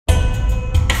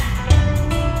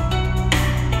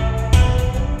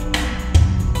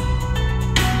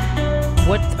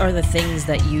What are the things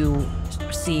that you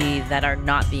see that are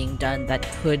not being done that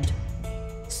could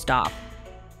stop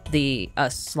the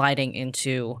sliding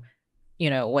into,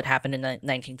 what happened in the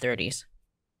 1930s?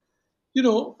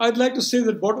 I'd like to say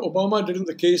that what Obama did in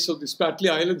the case of the Spratly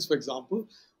Islands, for example,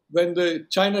 when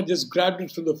China just grabbed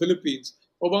it from the Philippines,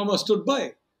 Obama stood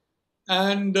by.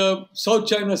 And South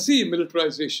China Sea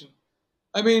militarization.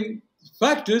 I mean, the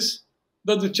fact is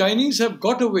that the Chinese have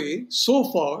got away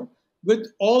so far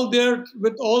with all their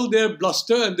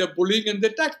bluster and their bullying and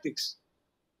their tactics.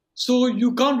 So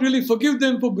you can't really forgive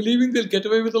them for believing they'll get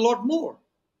away with a lot more.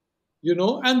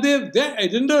 And their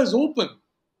agenda is open.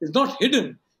 It's not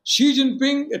hidden. Xi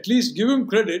Jinping, at least give him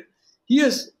credit, he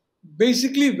is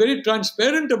basically very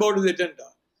transparent about his agenda.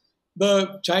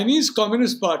 The Chinese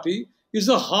Communist Party is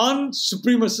a Han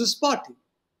supremacist party.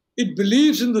 It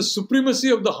believes in the supremacy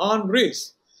of the Han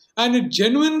race. And it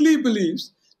genuinely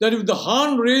believes that if the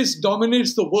Han race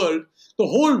dominates the whole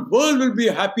world will be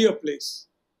a happier place.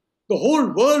 The whole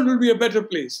world will be a better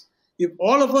place. If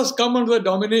all of us come under the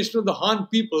domination of the Han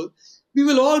people, we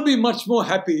will all be much more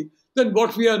happy than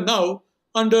what we are now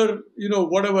under,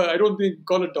 whatever, I don't think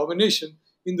call it domination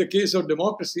in the case of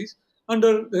democracies,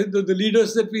 under the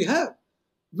leaders that we have,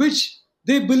 which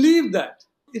they believe that.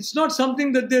 It's not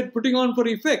something that they're putting on for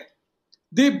effect.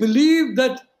 They believe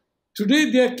that today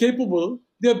they are capable,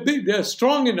 they're big, they're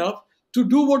strong enough to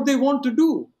do what they want to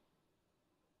do.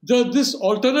 This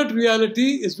alternate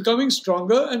reality is becoming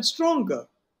stronger and stronger.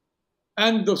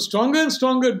 And the stronger and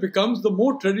stronger it becomes, the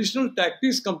more traditional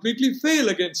tactics completely fail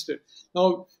against it.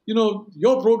 Now,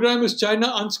 your program is China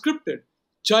Unscripted.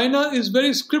 China is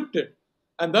very scripted.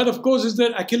 And that, of course, is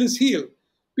their Achilles heel.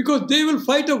 Because they will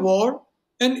fight a war,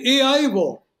 an AI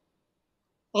war.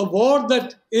 A war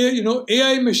that,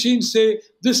 AI machines say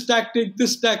this tactic,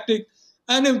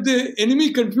 and if the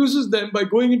enemy confuses them by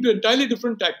going into entirely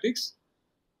different tactics,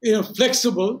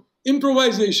 flexible,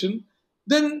 improvisation,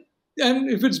 then, and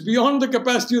if it's beyond the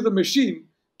capacity of the machine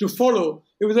to follow,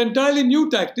 if it's entirely new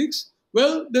tactics,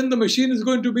 well, then the machine is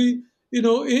going to be,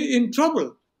 in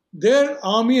trouble. Their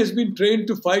army has been trained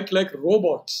to fight like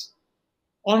robots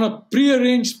on a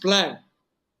prearranged plan,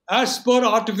 as per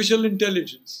artificial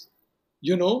intelligence,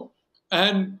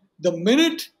 and the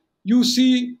minute you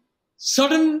see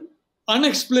sudden,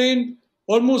 unexplained,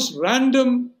 almost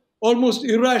random, almost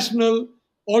irrational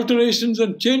alterations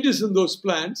and changes in those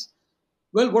plans,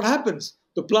 well, what happens?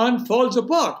 The plan falls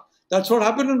apart. That's what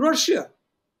happened in Russia.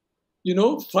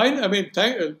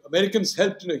 Americans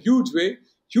helped in a huge way.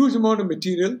 Huge amount of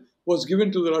material was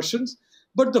given to the Russians.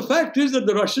 But the fact is that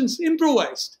the Russians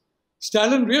improvised.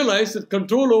 Stalin realized that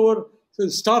control over the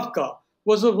Stavka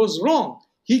was wrong.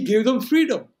 He gave them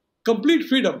freedom, complete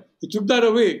freedom. He took that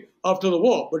away after the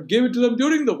war, but gave it to them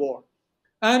during the war.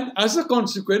 And as a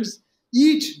consequence,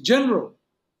 each general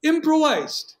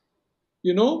improvised,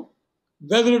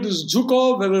 whether it is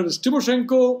Zhukov, whether it is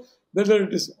Timoshenko, whether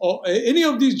it is any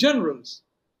of these generals,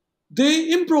 they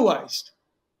improvised.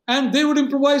 And they would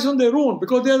improvise on their own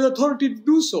because they have the authority to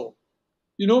do so.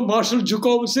 Marshal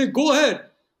Zhukov would say, go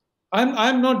ahead.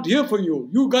 I'm not here for you.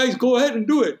 You guys go ahead and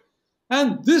do it.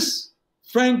 And this,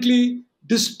 frankly,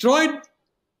 destroyed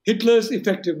Hitler's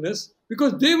effectiveness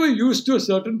because they were used to a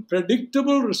certain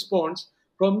predictable response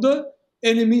from the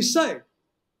enemy side.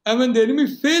 And when the enemy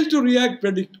failed to react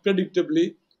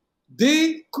predictably,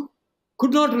 they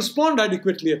could not respond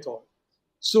adequately at all.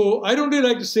 So I don't really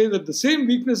like to say that the same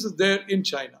weakness is there in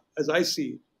China, as I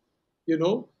see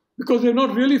it, because they've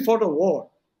not really fought a war.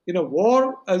 In a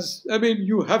war,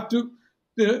 you have to,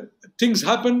 things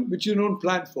happen which you don't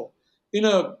plan for. In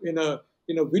a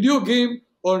video game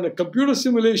or in a computer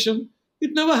simulation,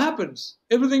 it never happens.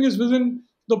 Everything is within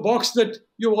the box that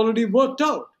you've already worked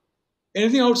out.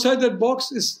 Anything outside that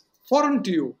box is foreign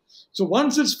to you. So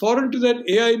once it's foreign to that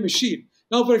AI machine,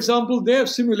 now, for example, they have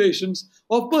simulations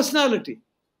of personality.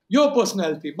 Your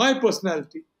personality, my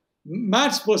personality,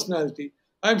 Matt's personality.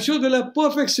 I'm sure they'll have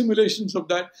perfect simulations of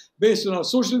that based on our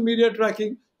social media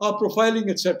tracking, our profiling,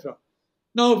 etc.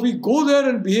 Now, if we go there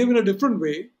and behave in a different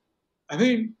way,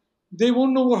 they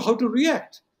won't know how to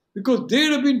react because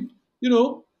they'd have been,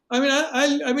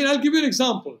 I'll give you an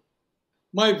example.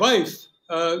 My wife,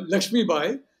 Lakshmi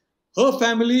Bai, her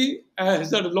family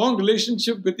has had a long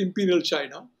relationship with Imperial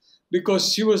China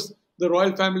because she was the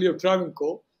royal family of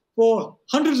Travancore. For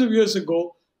hundreds of years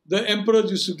ago, the emperors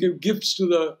used to give gifts to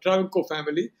the Travancore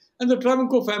family, and the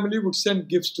Travancore family would send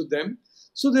gifts to them.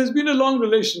 So there's been a long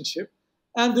relationship,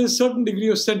 and there's a certain degree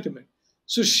of sentiment.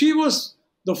 So she was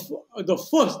the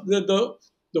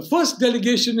first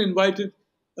delegation invited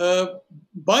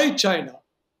by China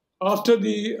after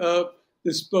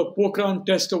this Pokhran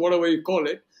test or whatever you call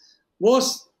it,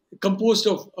 was composed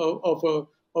of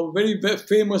a very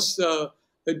famous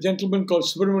a gentleman called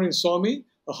Subramanian Swamy,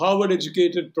 a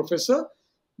Harvard-educated professor,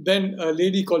 then a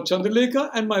lady called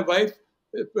Chandralekha, and my wife,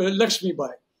 Lakshmi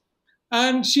Bai.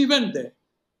 And she went there.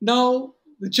 Now,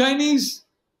 the Chinese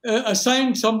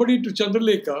assigned somebody to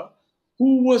Chandralekha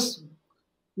who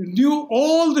knew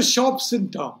all the shops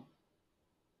in town.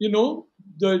 You know,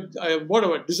 the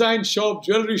whatever, design shop,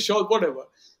 jewelry shop, whatever.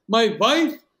 My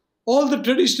wife, all the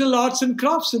traditional arts and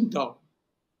crafts in town.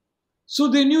 So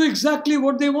they knew exactly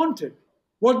what they wanted,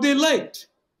 what they liked,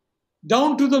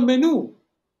 down to the menu,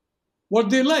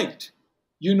 what they liked.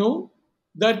 You know,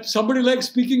 that somebody likes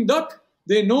Peking duck,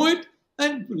 they know it,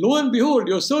 and lo and behold,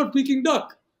 you're served Peking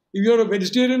duck. If you're a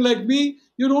vegetarian like me,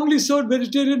 you're only served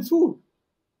vegetarian food.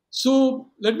 So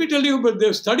let me tell you, but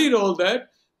they've studied all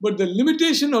that, but the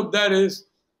limitation of that is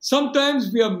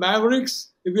sometimes we are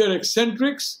mavericks, we are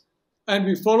eccentrics, and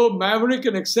we follow maverick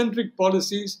and eccentric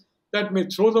policies that may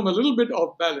throw them a little bit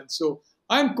off balance. So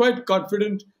I'm quite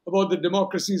confident about the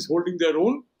democracies holding their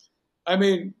own. I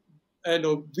mean, I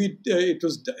know it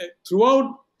was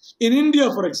throughout, in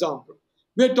India, for example,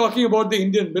 we're talking about the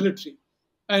Indian military.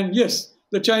 And yes,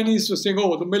 the Chinese were saying,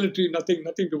 oh, the military, nothing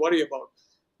to worry about.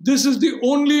 This is the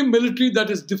only military that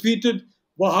has defeated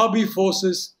Wahhabi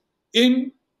forces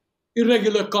in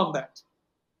irregular combat.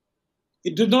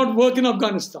 It did not work in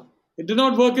Afghanistan. It did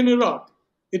not work in Iraq.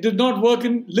 It did not work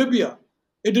in Libya.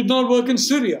 It did not work in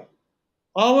Syria.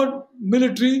 Our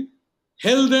military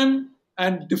held them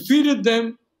and defeated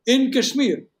them in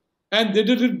Kashmir. And they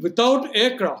did it without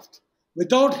aircraft,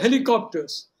 without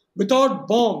helicopters, without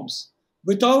bombs,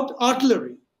 without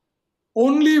artillery,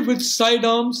 only with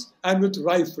sidearms and with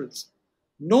rifles.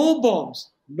 No bombs,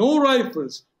 no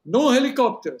rifles, no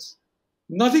helicopters,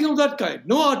 nothing of that kind,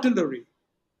 no artillery.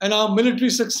 And our military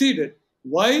succeeded.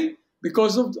 Why?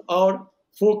 Because of our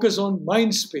focus on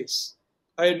mind space.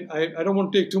 I don't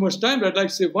want to take too much time, but I'd like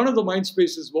to say one of the mind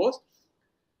spaces was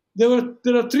there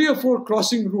are 3 or 4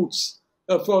 crossing routes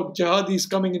for jihadis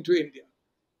coming into India.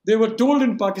 They were told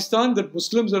in Pakistan that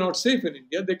Muslims are not safe in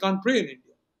India, they can't pray in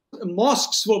India.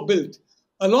 Mosques were built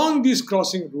along these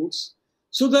crossing routes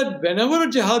so that whenever a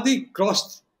jihadi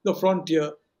crossed the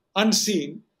frontier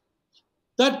unseen,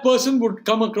 that person would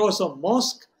come across a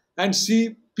mosque and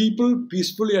see people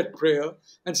peacefully at prayer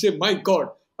and say, my God,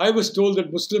 I was told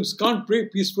that Muslims can't pray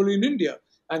peacefully in India,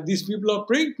 and these people are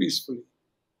praying peacefully.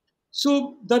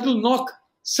 So that will knock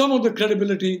some of the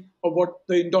credibility of what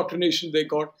the indoctrination they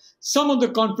got, some of the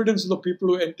confidence of the people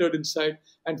who entered inside,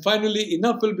 and finally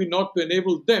enough will be not to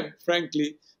enable them,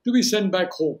 frankly, to be sent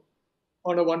back home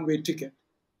on a one-way ticket.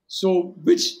 So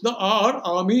which our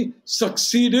army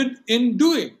succeeded in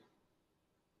doing.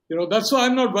 You know, that's why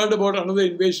I'm not worried about another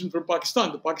invasion from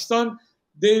Pakistan. The Pakistan,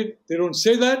 they don't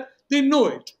say that, they know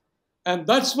it. And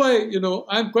that's why, you know,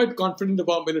 I'm quite confident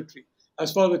about military.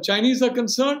 As far as the Chinese are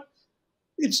concerned,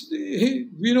 it's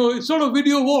not a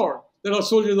video war that our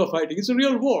soldiers are fighting. It's a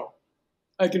real war,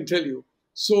 I can tell you.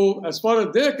 So as far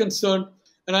as they're concerned,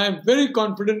 and I am very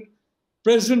confident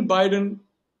President Biden,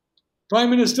 Prime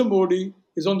Minister Modi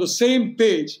is on the same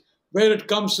page where it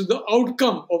comes to the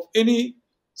outcome of any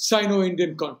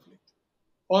Sino-Indian conflict,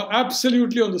 or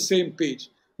absolutely on the same page.